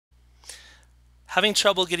Having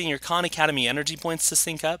trouble getting your Khan Academy energy points to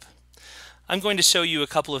sync up? I'm going to show you a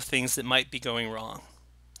couple of things that might be going wrong.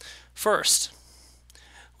 First,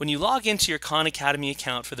 when you log into your Khan Academy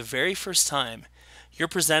account for the very first time, you're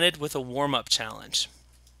presented with a warm-up challenge.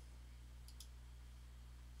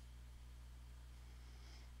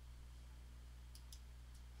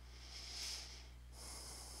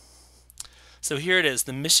 So here it is,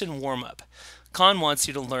 the mission warm-up. Khan wants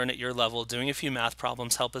you to learn at your level. Doing a few math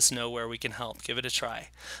problems, help us know where we can help. Give it a try.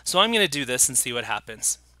 So I'm going to do this and see what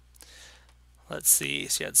happens. Let's see,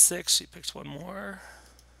 she had 6, she picked one more.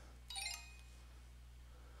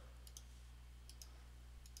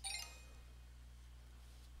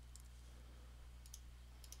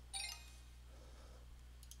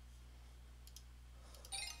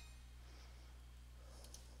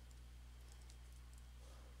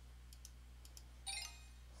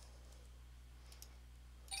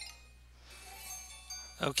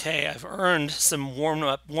 Okay, I've earned some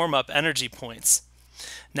warm-up energy points.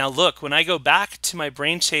 Now look, when I go back to my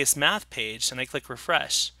BrainChase math page and I click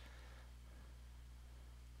refresh,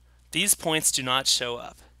 these points do not show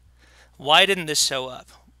up. Why didn't this show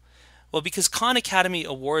up? Well, because Khan Academy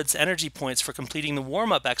awards energy points for completing the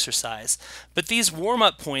warm-up exercise, but these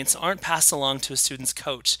warm-up points aren't passed along to a student's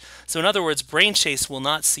coach. So in other words, BrainChase will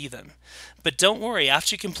not see them. But don't worry,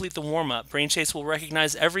 after you complete the warm-up, BrainChase will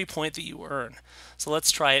recognize every point that you earn. So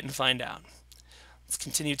let's try it and find out. Let's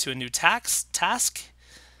continue to a new task,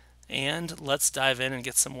 and let's dive in and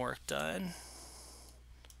get some work done.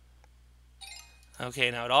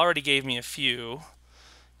 Okay, now it already gave me a few.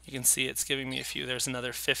 You can see it's giving me a few. There's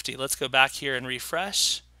another 50. Let's go back here and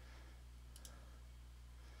refresh.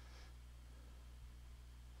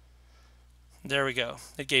 There we go.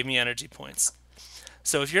 It gave me energy points.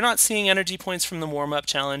 So if you're not seeing energy points from the warm-up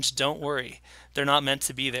challenge, don't worry. They're not meant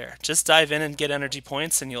to be there. Just dive in and get energy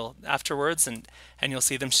points and you'll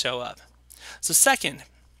see them show up. So second,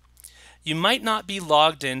 you might not be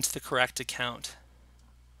logged into the correct account.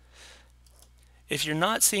 If you're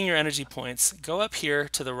not seeing your energy points, go up here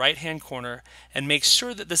to the right-hand corner and make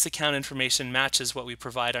sure that this account information matches what we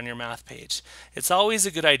provide on your math page. It's always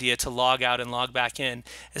a good idea to log out and log back in,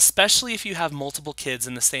 especially if you have multiple kids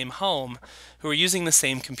in the same home who are using the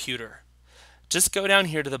same computer. Just go down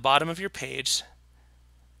here to the bottom of your page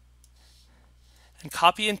and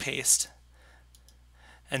copy and paste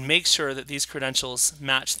and make sure that these credentials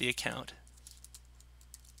match the account.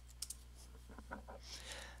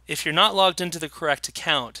 If you're not logged into the correct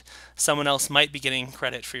account, someone else might be getting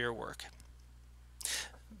credit for your work.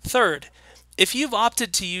 Third, if you've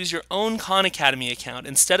opted to use your own Khan Academy account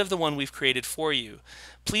instead of the one we've created for you,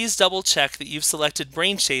 please double check that you've selected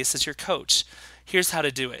BrainChase as your coach. Here's how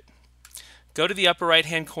to do it. Go to the upper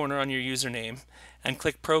right-hand corner on your username and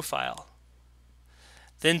click Profile.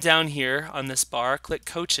 Then down here on this bar, click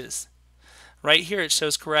Coaches. Right here it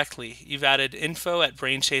shows correctly. You've added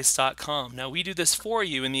info@brainchase.com. Now we do this for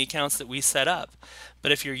you in the accounts that we set up,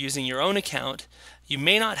 but if you're using your own account, you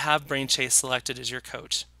may not have BrainChase selected as your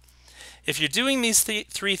coach. If you're doing these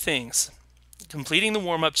three things, completing the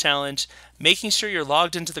warm-up challenge, making sure you're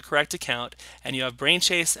logged into the correct account, and you have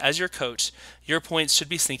BrainChase as your coach, your points should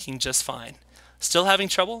be syncing just fine. Still having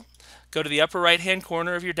trouble? Go to the upper right-hand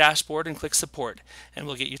corner of your dashboard and click Support, and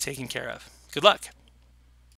we'll get you taken care of. Good luck!